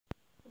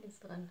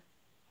one.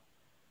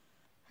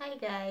 Hi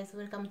guys,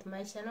 welcome to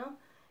my channel.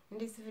 In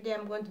this video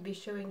I'm going to be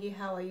showing you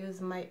how I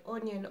use my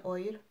onion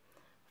oil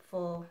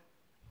for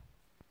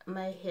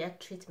my hair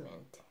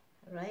treatment,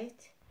 right?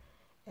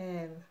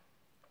 In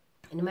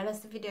my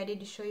last video I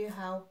did show you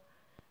how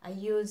I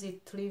use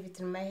it to leave it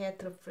in my hair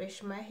to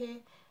refresh my hair,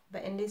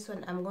 but in this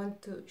one I'm going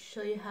to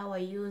show you how I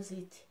use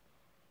it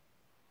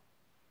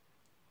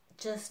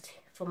just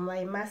for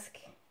my mask.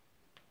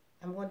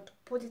 I'm going to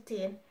put it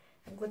in.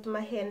 I've got my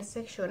hair in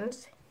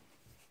sections,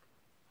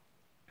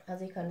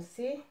 as you can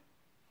see,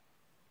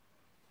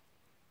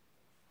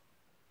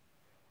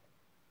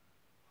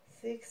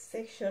 6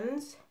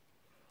 sections.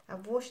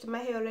 I've washed my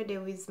hair already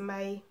with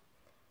my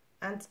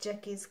Aunt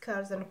Jackie's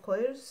Curls and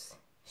Coils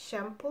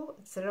shampoo.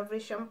 It's a lovely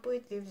shampoo.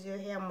 It leaves your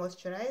hair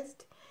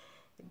moisturized.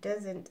 It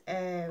doesn't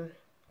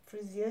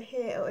frizz your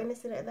hair or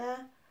anything like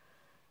that.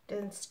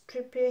 Doesn't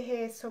strip your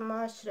hair so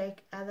much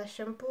like other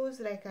shampoos.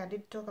 Like I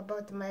did talk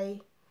about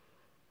my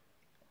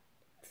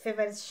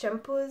favorite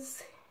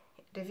shampoos.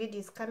 The video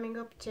is coming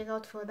up, check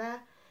out for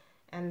that.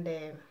 And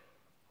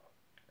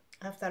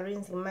after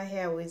rinsing my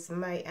hair with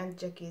my Aunt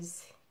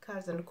Jackie's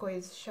Curls and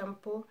Coils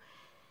shampoo,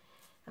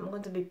 I'm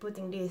going to be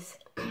putting this.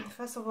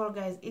 First of all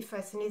guys, if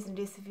I sneeze in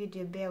this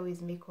video, bear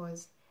with me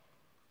because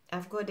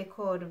I've got a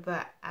cold,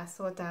 but I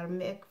thought I'll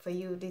make for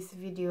you this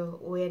video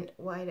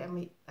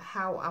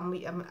how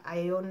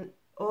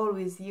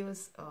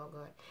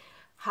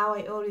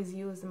I always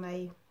use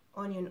my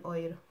onion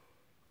oil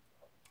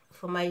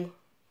for my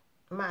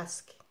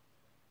mask.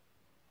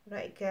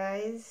 Right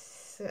guys,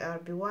 so I'll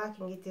be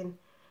working it in.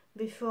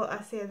 Before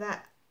I say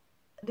that,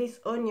 this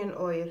onion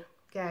oil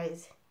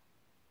guys,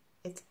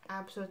 it's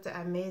absolutely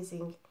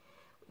amazing,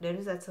 the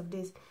results of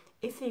this.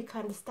 If you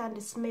can stand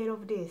the smell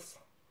of this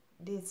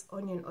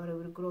onion oil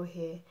will grow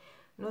hair.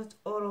 Not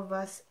all of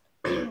us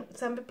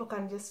some people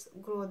can just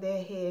grow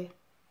their hair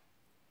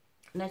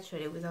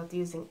naturally without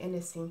using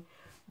anything,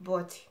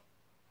 but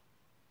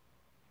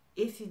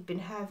if you've been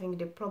having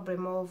the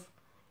problem of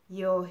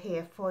your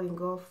hair falling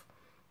off,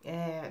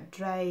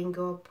 drying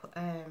up,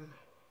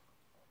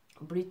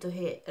 brittle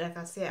hair, like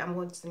I say, I'm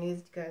going to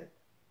sneeze guys.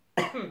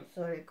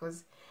 Sorry,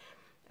 because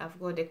I've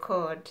got a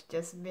cold,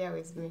 just bear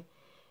with me.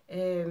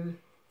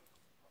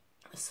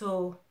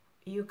 So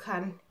you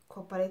can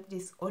incorporate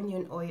this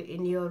onion oil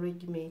in your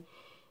regimen,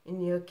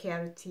 in your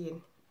care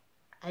routine.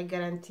 I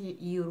guarantee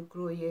you'll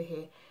grow your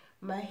hair.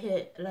 My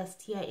hair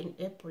last year in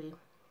April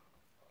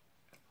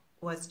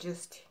was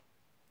just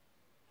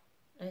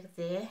like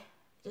there,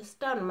 just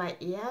down my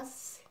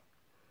ears,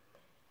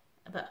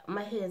 but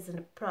my hair is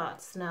in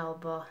parts now.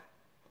 But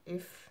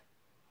if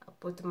I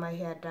put my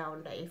hair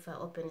down, like if I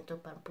open it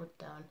up and put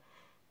down,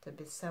 to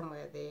be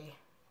somewhere there.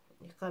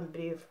 You can't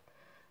believe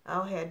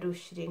our hair do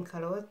shrink a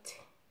lot,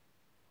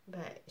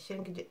 but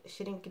shrinkage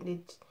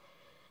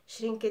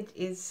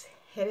is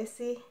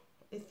healthy.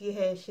 If your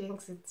hair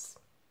shrinks, it's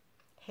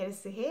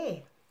healthy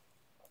hair.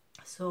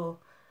 So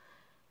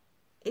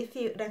if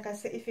you, like I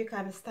said, if you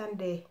can stand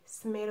the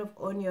smell of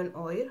onion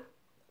oil,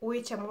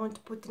 which I'm going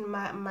to put in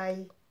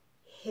my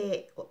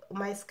hair,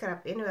 my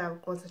scalp anyway, I'll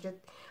concentrate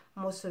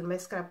most on my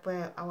scalp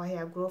where our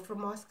hair grow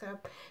from our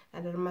scalp,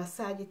 and then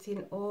massage it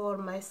in all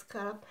my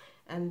scalp,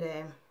 and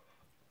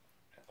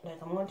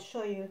like I'm going to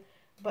show you.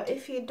 But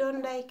if you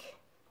don't like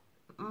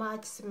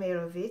much smell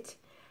of it,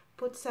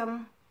 put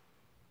some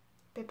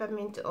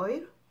peppermint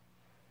oil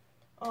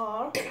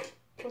or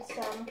put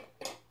some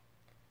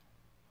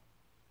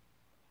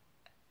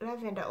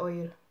lavender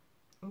oil,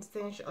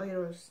 essential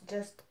oils,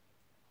 just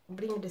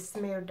bring the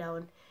smell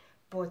down.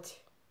 But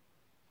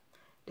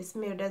the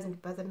smell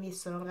doesn't bother me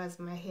so long as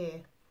my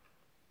hair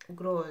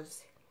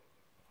grows,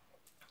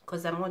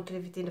 because I'm going to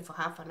leave it in for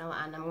half an hour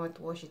and I'm going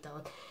to wash it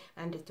out,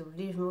 and it will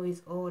leave me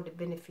with all the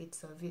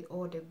benefits of it.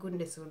 All the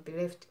goodness will be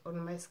left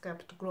on my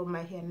scalp to grow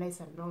my hair nice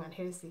and long and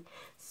healthy.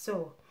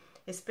 So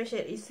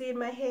especially, you see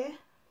my hair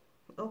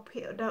up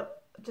here,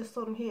 just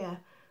on here,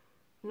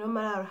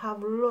 normally I'll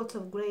have lots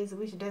of grays,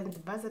 which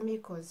doesn't bother me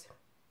because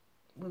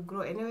we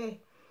grow anyway.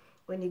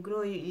 When you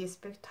grow, you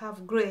expect to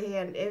have gray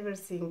hair and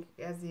everything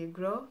as you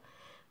grow.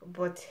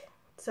 But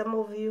some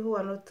of you who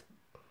are not,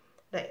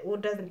 like, who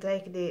doesn't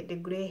like the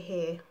gray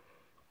hair,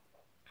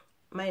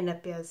 mine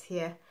appears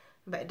here,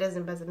 but it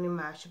doesn't bother me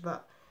much.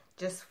 But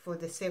just for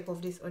the sake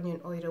of this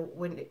onion oil,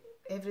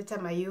 every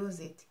time I use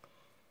it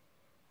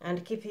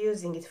and keep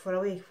using it for a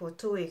week, for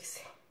 2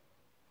 weeks,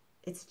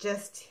 it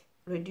just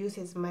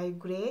reduces my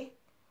gray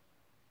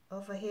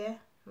over here.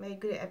 My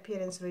gray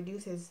appearance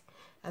reduces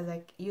as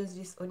I use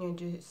this onion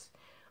juice.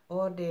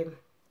 Or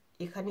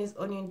you can use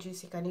onion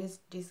juice, you can use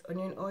this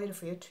onion oil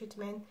for your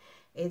treatment,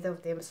 either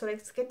of them. So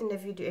let's get in the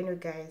video anyway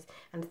guys,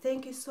 and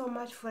thank you so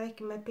much for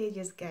liking my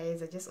pages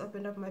guys. I just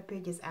opened up my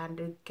pages,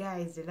 and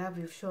guys, the love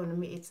you've shown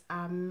me, it's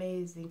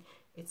amazing,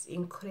 it's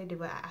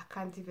incredible. I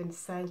can't even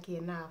thank you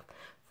enough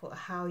for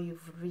how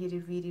you've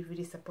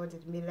really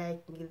supported me,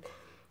 liking,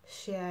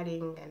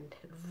 sharing, and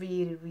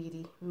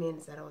really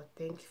means a lot.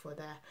 Thank you for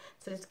that.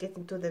 So let's get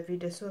into the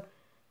video. So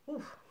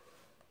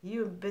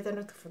you better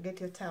not forget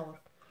your towel.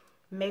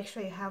 Make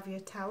sure you have your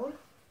towel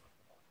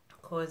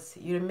because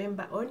you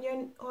remember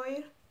onion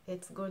oil,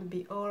 it's going to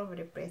be all over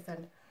the place.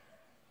 And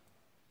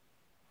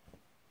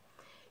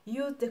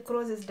use the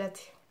clothes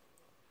that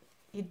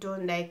you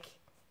don't like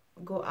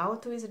go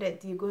out with,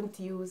 that you're going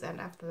to use, and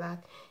after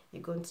that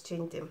you're going to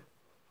change them.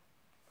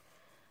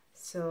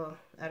 So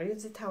I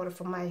use the towel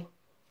for my,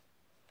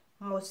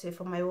 mostly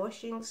for my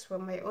washings, for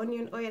my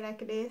onion oil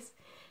like this,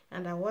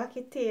 and I work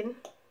it in.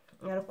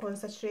 I'll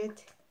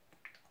concentrate.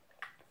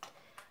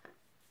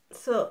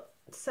 So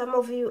some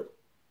of you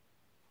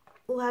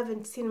who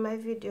haven't seen my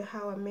video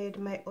how I made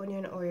my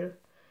onion oil,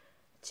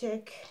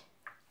 check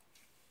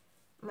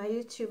my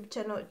YouTube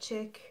channel,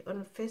 check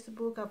on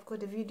Facebook. I've got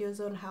the videos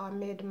on how I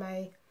made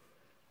my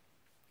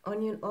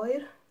onion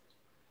oil,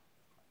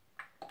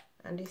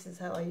 and this is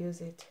how I use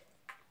it.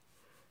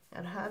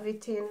 I'll have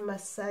it in,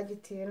 massage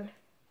it in.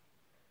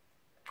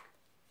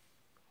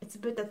 It's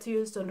better to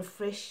use on the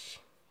fresh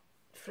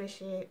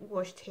hair,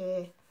 washed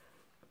hair,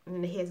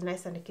 and the hair is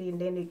nice and clean.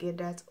 Then you get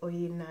that oil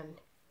in, and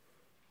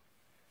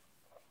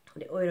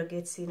the oil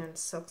gets in and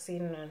sucks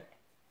in, and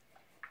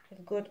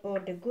it got all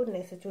the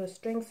goodness. It will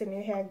strengthen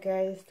your hair,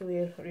 guys. It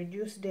will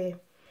reduce the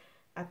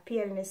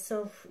appearance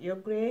of your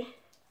gray.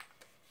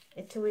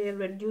 It will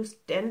reduce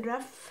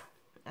dandruff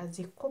as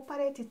you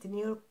incorporate it in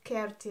your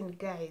keratin,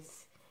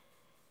 guys.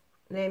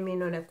 Let me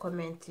know in the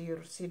comment,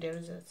 you'll see the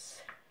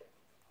results.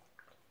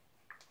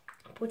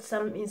 Put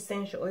some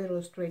essential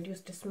oils to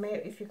reduce the smell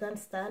if you can't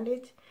stand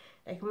it.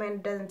 Like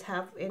mine doesn't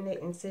have any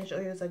essential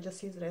oils. I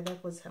just use it like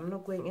that because I'm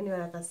not going anywhere.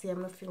 Like I see,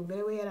 I'm not feeling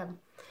very well. I'm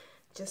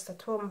just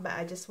at home, but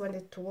I just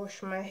wanted to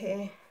wash my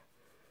hair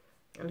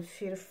and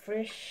feel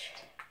fresh.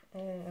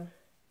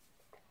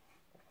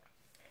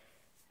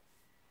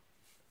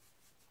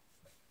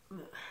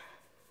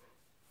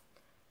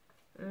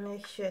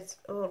 Make sure it's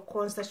all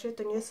concentrate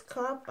on your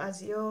scalp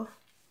as your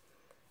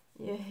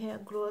hair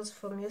grows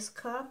from your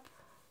scalp.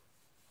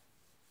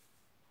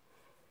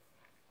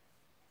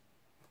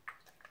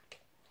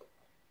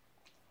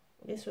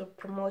 This will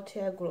promote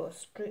hair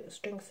growth,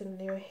 strengthen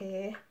your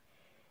hair.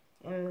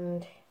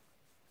 And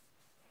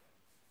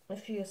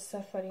if you're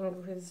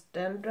suffering with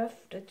dandruff,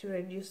 that will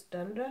reduce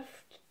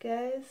dandruff,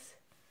 guys.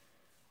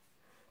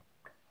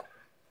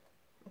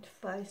 It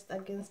fights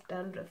against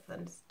dandruff,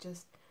 and it's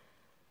just,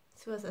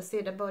 so as I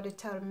said about the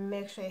towel,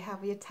 make sure you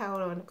have your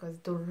towel on because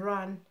they'll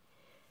run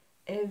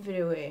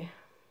everywhere.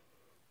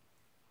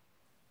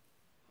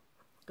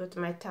 Go to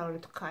my towel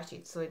to catch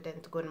it so it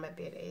doesn't go in my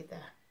bed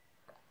either.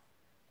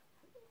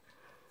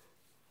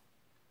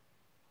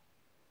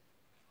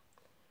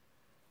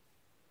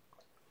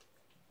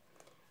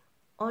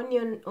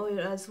 Onion oil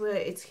as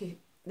well,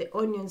 the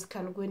onions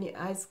can go in your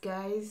eyes,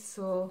 guys.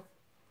 So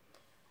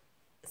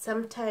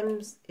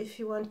sometimes if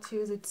you want to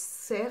use it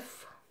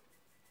safe,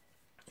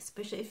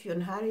 especially if you're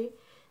in a hurry,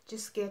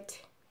 just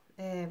get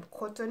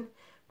cotton,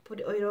 put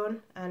the oil on,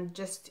 and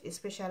just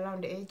especially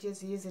around the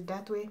edges, use it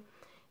that way.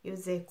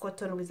 Use the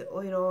cotton with the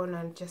oil on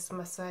and just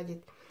massage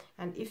it.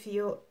 And if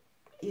you're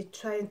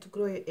trying to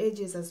grow your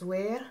edges as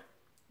well,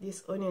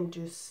 this onion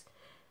juice,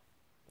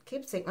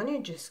 keep saying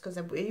onion juice because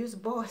I use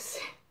both.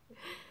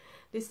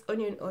 This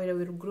onion oil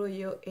will grow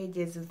your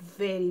edges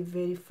very,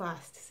 very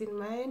fast. See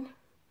mine?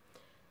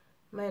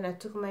 I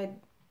took my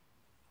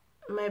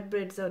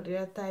braids out the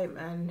other time,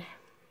 and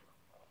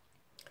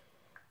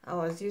I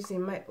was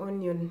using my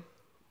onion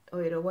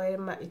oil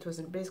while it was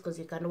in braids, because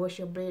you can wash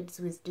your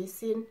braids with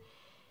this in.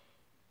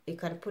 You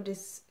can put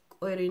this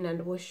oil in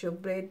and wash your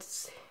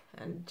braids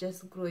and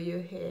just grow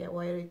your hair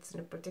while it's in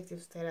a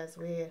protective style as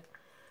well.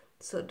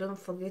 So don't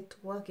forget to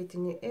work it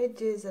in your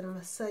edges and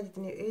massage it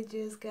in your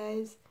edges,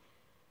 guys.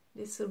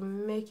 This will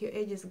make your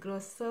edges grow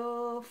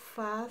so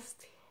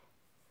fast.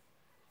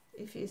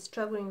 If you're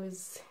struggling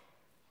with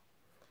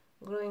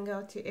growing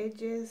out your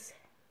edges,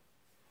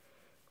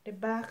 the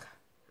back,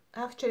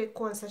 actually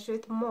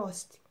concentrate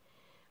most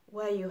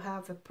where you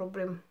have a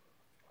problem,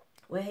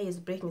 where hair is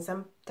breaking.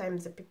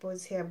 Sometimes the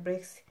people's hair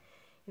breaks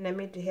in the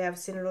middle here. I've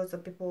seen lots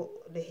of people,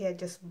 the hair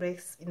just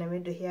breaks in the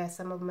middle here.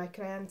 Some of my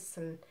clients,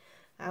 and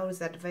I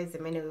always advise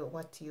them anyway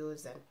what to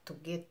use and to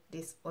get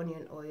this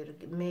onion oil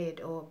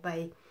made, or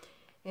buy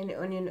any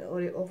onion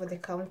oil over the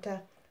counter.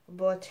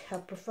 But I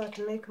prefer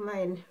to make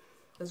mine,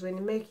 because when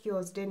you make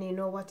yours, then you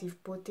know what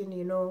you've put in,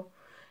 you know.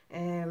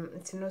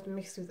 It's not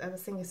mixed with other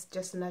things, it's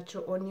just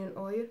natural onion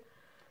oil.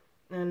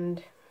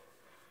 And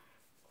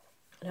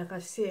like I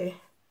say,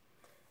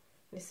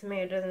 the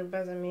smell doesn't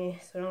bother me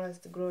so long as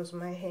it grows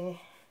my hair.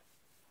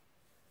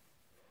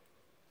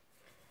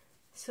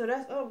 So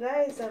that's all,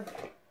 guys.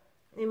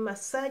 You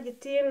massage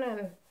it in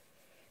and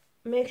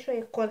make sure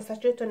you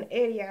concentrate on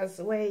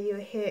areas where your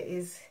hair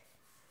is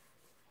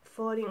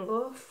falling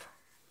off.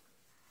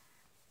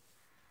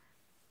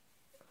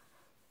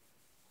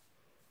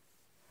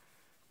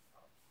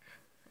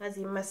 As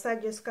you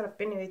massage your scalp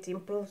anyway, it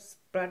improves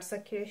blood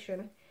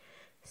circulation,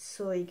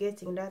 so you're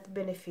getting that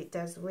benefit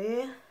as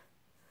well.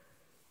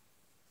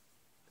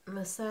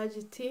 Massage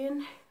it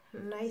in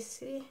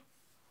nicely.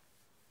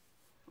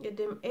 Get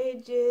them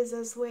edges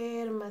as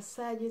well,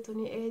 massage it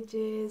on your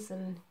edges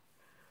and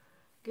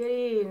get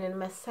in and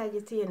massage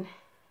it in.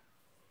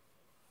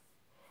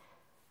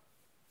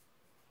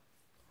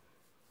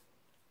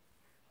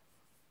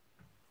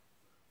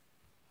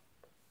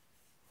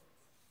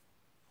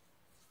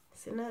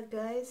 See now,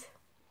 guys,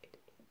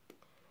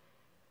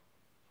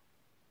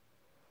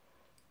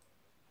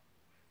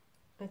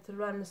 it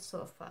runs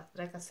so fast.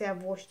 Like I say,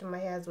 I've washed my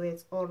hair so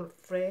it's all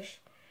fresh,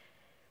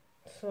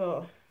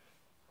 so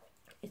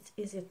it's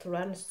easy to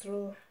run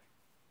through.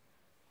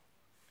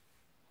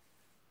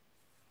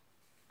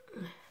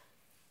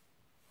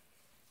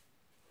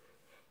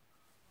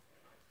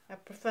 I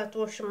prefer to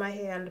wash my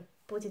hair and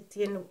put it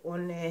in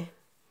on a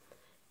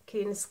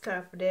clean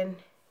scalp then,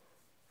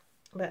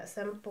 but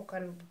some people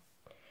can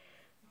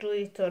do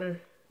it on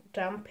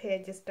damp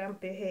hair. Just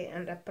damp your hair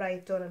and apply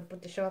it on and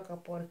put the shower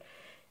cap on,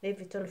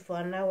 leave it on for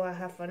an hour,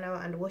 half an hour,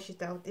 and wash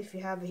it out. If you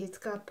have a heat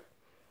cap,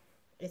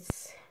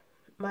 it's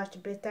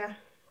much better,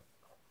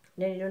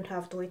 then you don't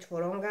have to wait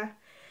for longer.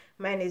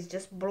 Mine is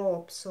just blow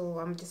up, so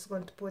I'm just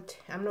going to put,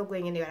 I'm not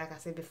going anywhere. Like I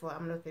said before,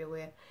 I'm not very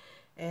well.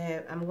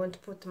 I'm going to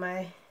put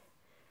my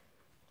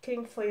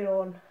king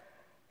foil on.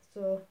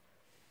 So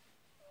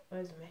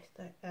where's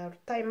my tie? I'll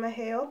tie my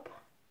hair up.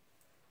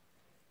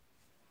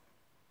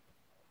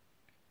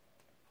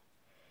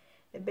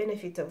 The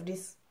benefit of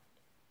this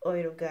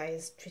oil,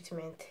 guys,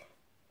 treatment,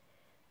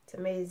 it's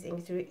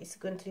amazing. It's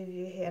going to leave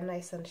your hair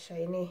nice and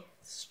shiny,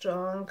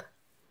 strong.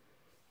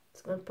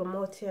 It's going to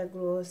promote hair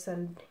growth,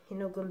 and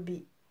you're not going to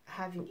be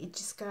having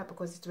itchy scalp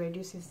because it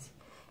reduces,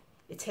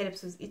 it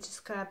helps with itchy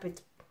scalp.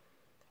 It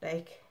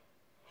like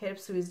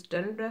helps with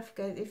dandruff,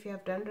 guys. If you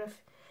have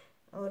dandruff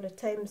all the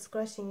time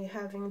scratching, you're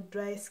having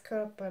dry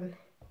scalp and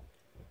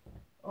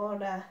all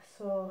that.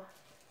 So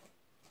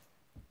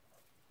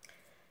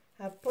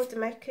I put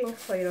my king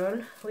foil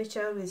on, which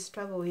I always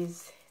struggle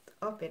with to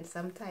open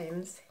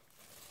sometimes.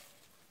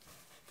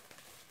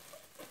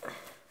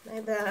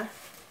 Like that.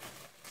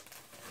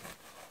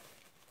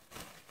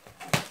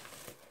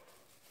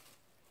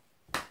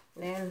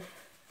 Then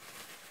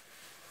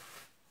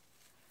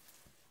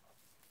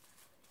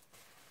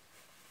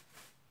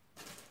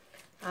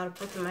I'll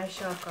put my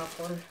shower cap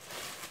on,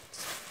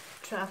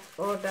 trap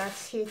all that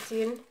heat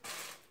in,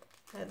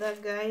 like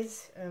that,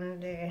 guys.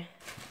 And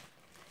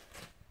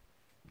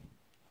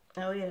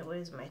oh yeah, where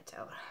is my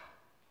towel?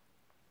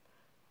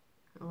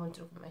 I'm going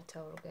to look at my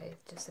towel, guys.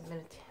 Just a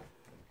minute.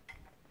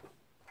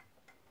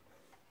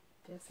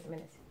 Just a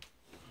minute.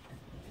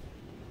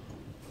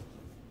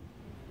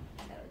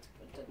 Let's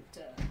put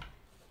it.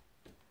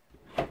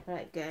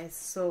 Right, guys.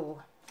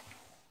 So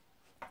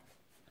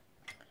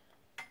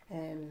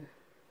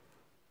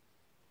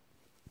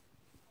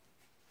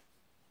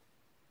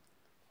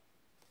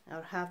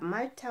I'll have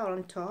my towel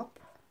on top.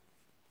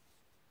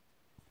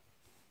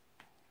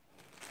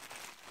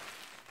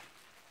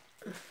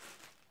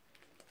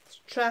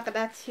 Track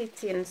that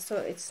heat in so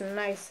it's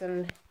nice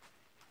and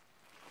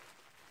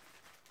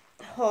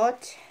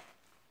hot.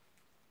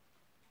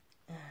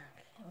 What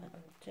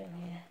I'm doing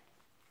here.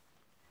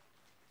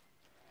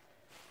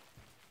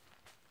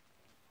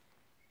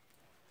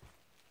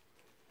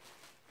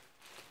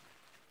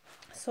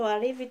 So I'll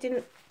leave it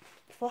in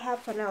for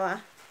half an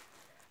hour.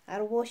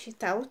 I'll wash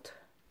it out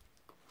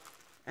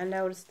and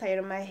I will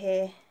style my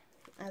hair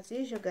as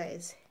usual,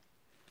 guys.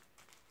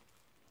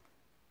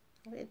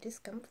 Where did this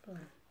come from?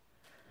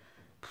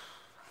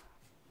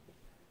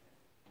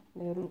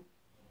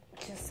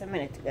 Just a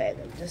minute, guys.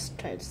 I'm just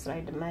trying to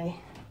slide my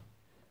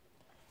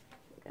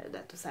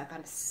that so I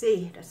can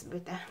see. That's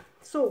better.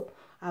 So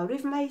I'll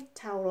leave my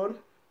towel on,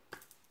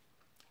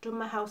 do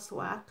my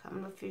housework.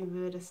 I'm not feeling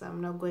very, so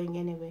I'm not going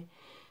anywhere.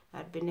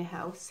 I'll be in the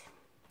house,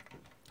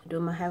 do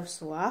my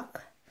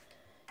housework,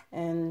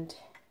 and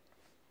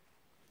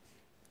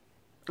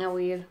I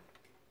will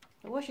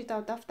wash it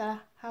out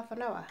after half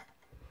an hour,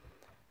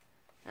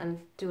 and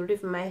to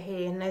leave my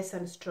hair nice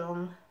and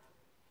strong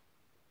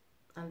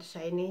and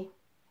shiny.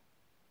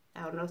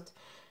 I'll not,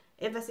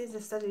 ever since I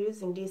started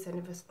using this, I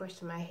never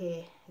scratched my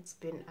hair. It's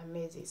been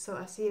amazing. So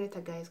I'll see you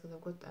later, guys, because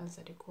I've got to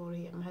answer the call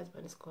here. My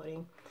husband is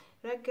calling.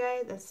 Right,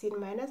 guys, I'll see you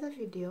in my another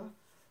video.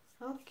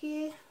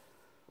 Okay,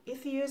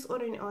 if you use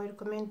onion oil,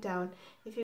 comment down. If you